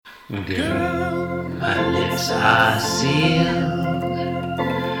Girl, my lips are sealed.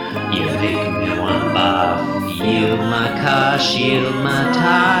 You make me want barf. Yield my car, shield my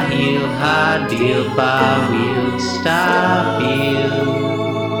tie, heel, high deal, bar wheel, stop you.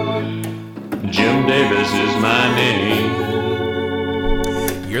 Jim Davis is my name.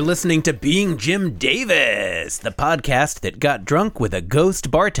 You're listening to Being Jim Davis, the podcast that got drunk with a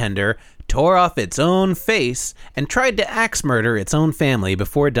ghost bartender, tore off its own face, and tried to axe murder its own family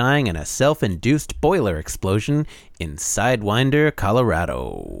before dying in a self-induced boiler explosion in Sidewinder,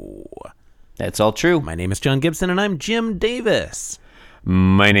 Colorado. That's all true. My name is John Gibson, and I'm Jim Davis.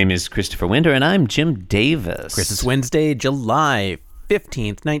 My name is Christopher Winter, and I'm Jim Davis. Chris, it's Wednesday, July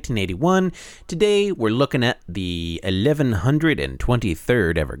 15th, 1981. Today, we're looking at the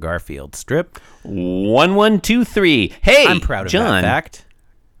 1123rd ever Garfield strip. 1123. Hey, I'm proud of John, that fact.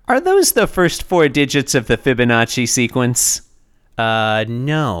 Are those the first four digits of the Fibonacci sequence?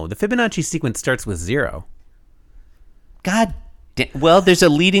 No. The Fibonacci sequence starts with 0. God damn. Well, there's a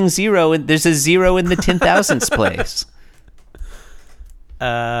leading zero, and there's a zero in the 10,000ths place.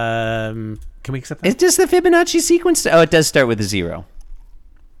 Can we accept that? Is this the Fibonacci sequence? Oh, it does start with a zero.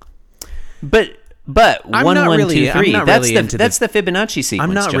 But I'm 1, not 1, really- 2, I'm 3. not That's really the into that's the Fibonacci sequence.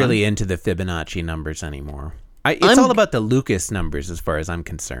 I'm not John. really into the Fibonacci numbers anymore. It's all about the Lucas numbers as far as I'm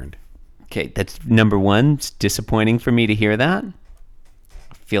concerned. Okay, that's number one. It's disappointing for me to hear that. I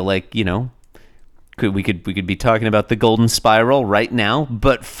feel like, we could be talking about the golden spiral right now,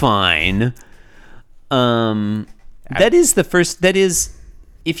 but fine. That is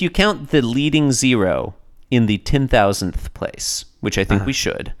if you count the leading zero in the 10,000th place, which I think we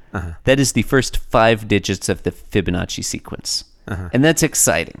should. That is the first 5 digits of the Fibonacci sequence. And that's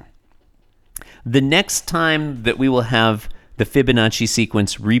exciting. The next time that we will have the Fibonacci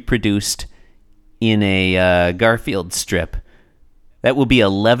sequence reproduced in a Garfield strip, that will be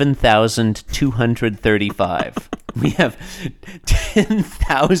 11,235. We have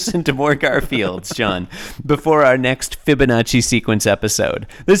 10,000 more Garfields, John, before our next Fibonacci sequence episode.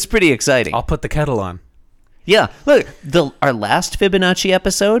 This is pretty exciting. I'll put the kettle on. Yeah, look, our last Fibonacci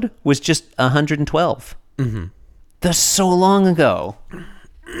episode was just 112. Mm-hmm. That's so long ago.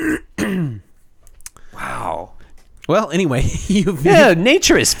 Wow. Well, anyway,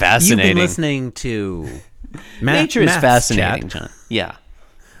 nature is fascinating. You've been listening to Nature is Maths fascinating, Chat. John. Yeah.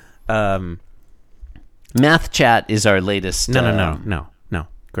 Math Chat is our latest. No,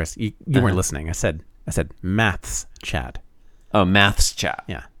 Chris, you weren't listening. I said Maths Chat. Oh, Maths Chat.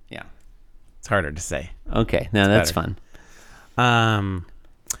 Yeah, Yeah. it's harder to say. Okay, now that's better. fun.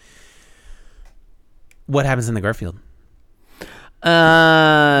 What happens in the Garfield?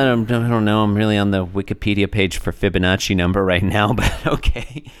 I don't know. I'm really on the Wikipedia page for Fibonacci number right now, but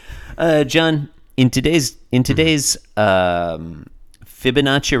okay. John, in today's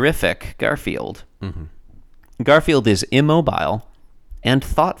Fibonacci-rific Garfield, Garfield is immobile and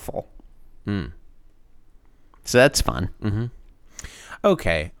thoughtful. So that's fun.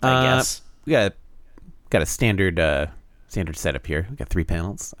 Okay, I guess. we got a standard setup here. We got 3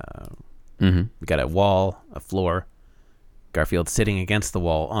 panels. We got a wall, a floor. Garfield sitting against the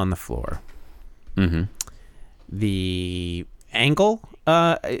wall on the floor. The angle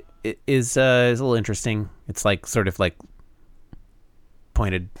is a little interesting. It's like sort of like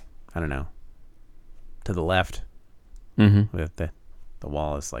pointed, I don't know, to the left. With the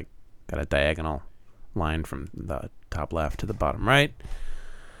wall is like got a diagonal line from the top left to the bottom right.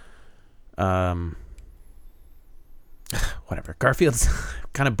 Whatever. Garfield's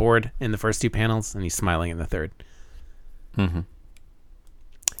kind of bored in the first 2 panels, and he's smiling in the third.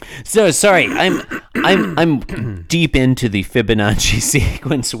 So sorry, I'm deep into the Fibonacci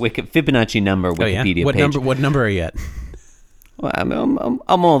sequence, Fibonacci number Wikipedia page. What number are you at? Well,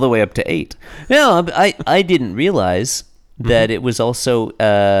 I'm all the way up to 8. No, I didn't realize that it was also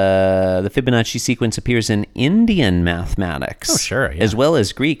the Fibonacci sequence appears in Indian mathematics. Oh, sure, yeah. As well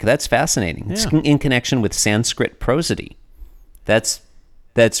as Greek. That's fascinating. Yeah. It's in connection with Sanskrit prosody. That's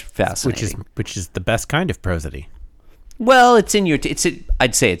fascinating. Which is the best kind of prosody. Well, I'd say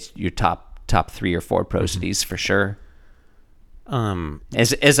it's your top 3 or 4 prosodies for sure.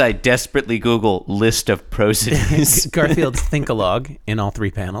 As I desperately Google list of prosodies. Garfield's Think-a-log in all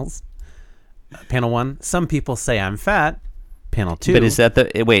 3 panels. Panel 1, some people say I'm fat. Panel 2. But is that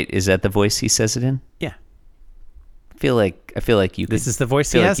the voice he says it in? Yeah. I feel like you could. This is the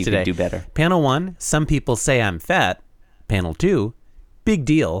voice he feel has like you today. could do better. Panel 1, some people say I'm fat. Panel 2, big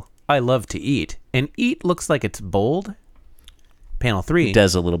deal. I love to eat. And eat looks like it's bold. Panel 3. It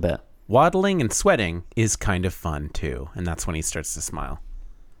does a little bit. Waddling and sweating is kind of fun too, and that's when he starts to smile.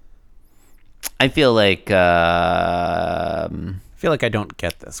 I feel like feel like I don't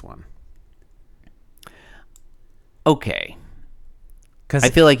get this one. Okay. Because I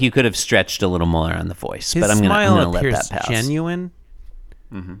feel like you could have stretched a little more on the voice, but I'm going to let that pass. Genuine,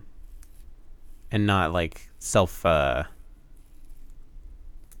 and not like self-mocking,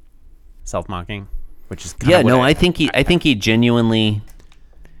 which is kind of what I think he genuinely.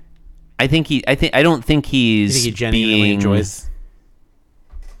 I don't think he's he genuinely being, enjoys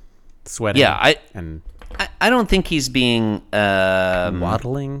sweating. Yeah, and I don't think he's being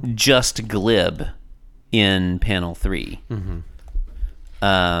waddling. just glib in panel 3.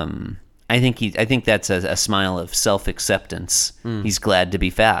 I think that's a smile of self-acceptance. He's glad to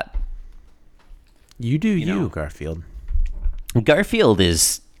be fat. You do you, Garfield. Garfield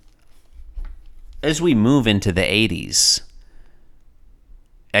is, as we move into the 80s,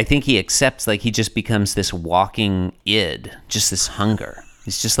 I think he accepts, like, he just becomes this walking id, just this hunger.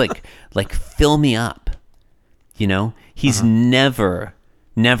 He's just like fill me up, you know? He's never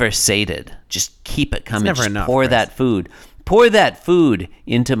sated. Just keep it coming. Never just enough, pour Chris. that food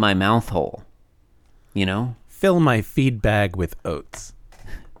into my mouth hole, you know? Fill my feed bag with oats.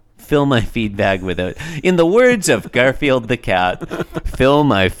 Fill my feed bag with oats. In the words of Garfield the cat, fill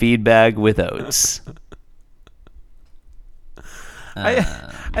my feed bag with oats.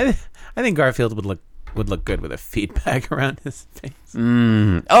 I think Garfield would look good with a feed bag around his face.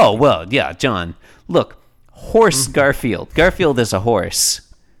 Oh, well, yeah, John. Look, horse Garfield. Garfield as a horse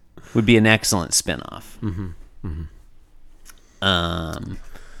would be an excellent spin-off. I'd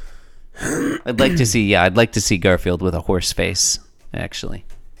like to see Garfield with a horse face, actually.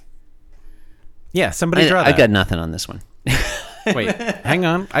 Yeah, somebody draw that. I got nothing on this one. Wait, hang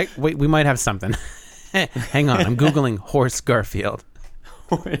on. We might have something. Hang on, I'm Googling horse Garfield.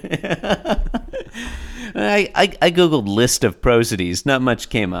 I Googled list of prosodies. Not much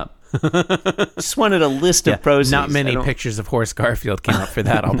came up. Just wanted a list of prosodies. Not many pictures of horse Garfield came up for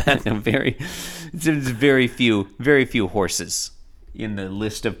that, I'll bet. very few horses in the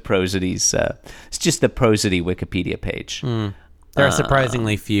list of prosodies. It's just the prosody Wikipedia page. There are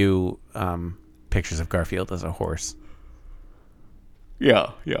surprisingly few pictures of Garfield as a horse.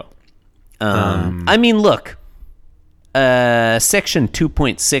 Yeah. I mean, look. Section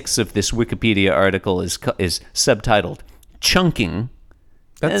 2.6 of this Wikipedia article is subtitled "Chunking."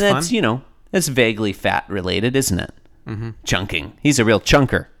 That's and that's fun. That's vaguely fat related, isn't it? Chunking. He's a real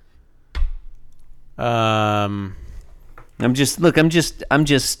chunker.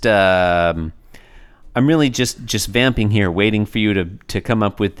 I'm really just vamping here, waiting for you to come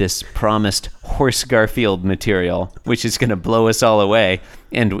up with this promised horse Garfield material, which is going to blow us all away,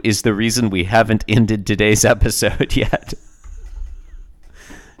 and is the reason we haven't ended today's episode yet.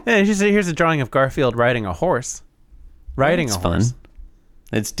 Yeah, here's a drawing of Garfield riding a horse. Riding a horse. Fun.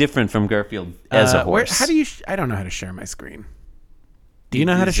 It's different from Garfield as a horse. How do you? I don't know how to share my screen. Do you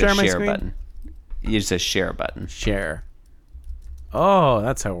know how to share my screen? Button. Use a share button. Share. Oh,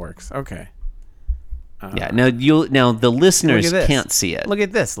 that's how it works. Okay. Yeah. Now the listeners Look at this. can't see it. Look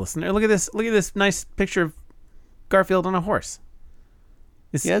at this, listener. Look at this. Look at this nice picture of Garfield on a horse.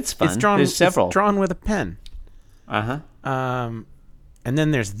 It's fun. It's drawn. There's several. It's drawn with a pen. Uh-huh. And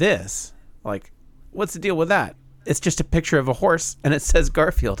then there's this. Like, what's the deal with that? It's just a picture of a horse, and it says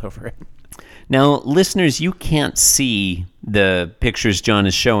Garfield over it. Now, listeners, you can't see the pictures John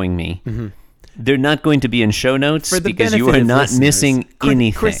is showing me. They're not going to be in show notes because you are not missing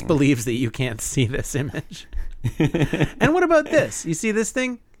anything. Chris believes that you can't see this image. And what about this? You see this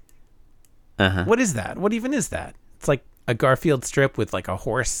thing? Uh-huh. What is that? What even is that? It's like a Garfield strip with like a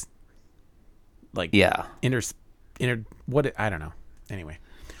horse. Like what? I don't know. Anyway,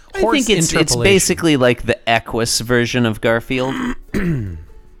 I think it's basically like the Equus version of Garfield.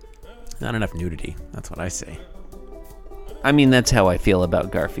 Not enough nudity. That's what I say. I mean, that's how I feel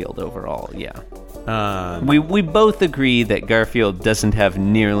about Garfield overall. Yeah. We both agree that Garfield doesn't have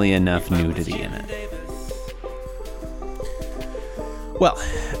nearly enough nudity in it. Well,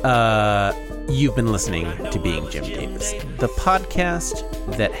 you've been listening to Being Jim Davis, the podcast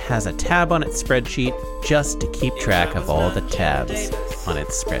that has a tab on its spreadsheet just to keep track of all the tabs on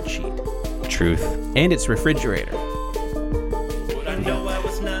its spreadsheet. Truth. And its refrigerator.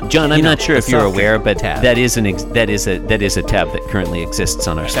 John, I'm not sure if you're soft aware, but tab. that is a tab that currently exists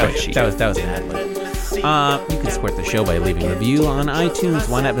on our spreadsheet. That was an ad. You can support the show by leaving a review on iTunes.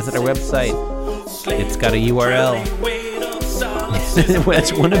 Why not visit our website? It's got a URL.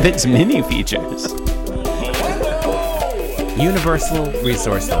 That's one of its many features. Universal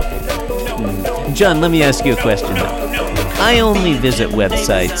Resource Locator. John, let me ask you a question. I only visit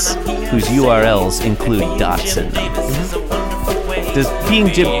websites whose URLs include dots in them. Does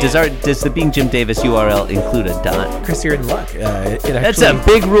the Being Jim Davis URL include a dot? Chris, you're in luck. That's a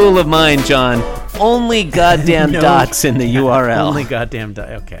big rule of mine, John. Only goddamn dots in the URL. Only goddamn dot.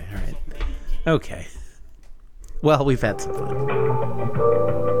 Okay, all right. Okay. Well, we've had some fun.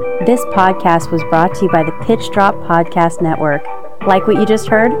 This podcast was brought to you by the Pitch Drop Podcast Network. Like what you just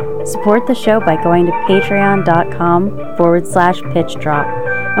heard? Support the show by going to patreon.com/pitchdrop.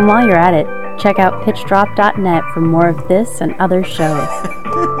 And while you're at it, check out pitchdrop.net for more of this and other shows.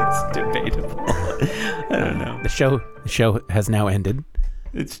 It's debatable. I don't know. The show has now ended.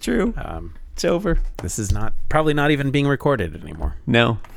 It's true. It's over. This is probably not even being recorded anymore. No.